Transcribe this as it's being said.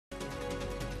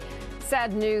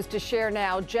Sad news to share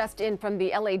now, just in from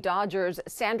the LA Dodgers.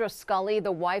 Sandra Scully, the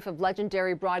wife of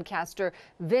legendary broadcaster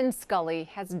Vin Scully,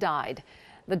 has died.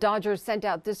 The Dodgers sent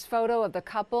out this photo of the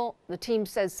couple. The team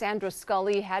says Sandra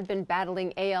Scully had been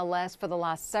battling ALS for the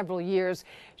last several years.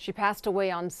 She passed away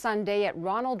on Sunday at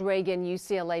Ronald Reagan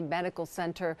UCLA Medical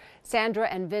Center. Sandra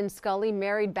and Vin Scully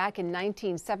married back in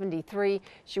 1973.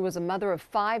 She was a mother of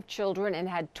 5 children and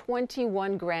had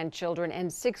 21 grandchildren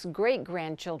and 6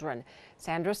 great-grandchildren.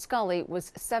 Sandra Scully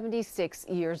was 76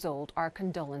 years old. Our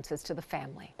condolences to the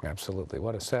family. Absolutely.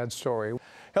 What a sad story.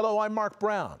 Hello, I'm Mark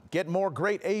Brown. Get more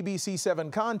great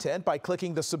ABC7 content by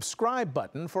clicking the subscribe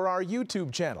button for our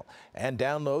YouTube channel and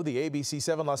download the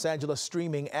ABC7 Los Angeles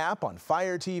streaming app on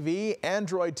Fire TV,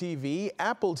 Android TV,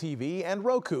 Apple TV, and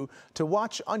Roku to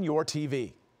watch on your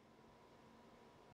TV.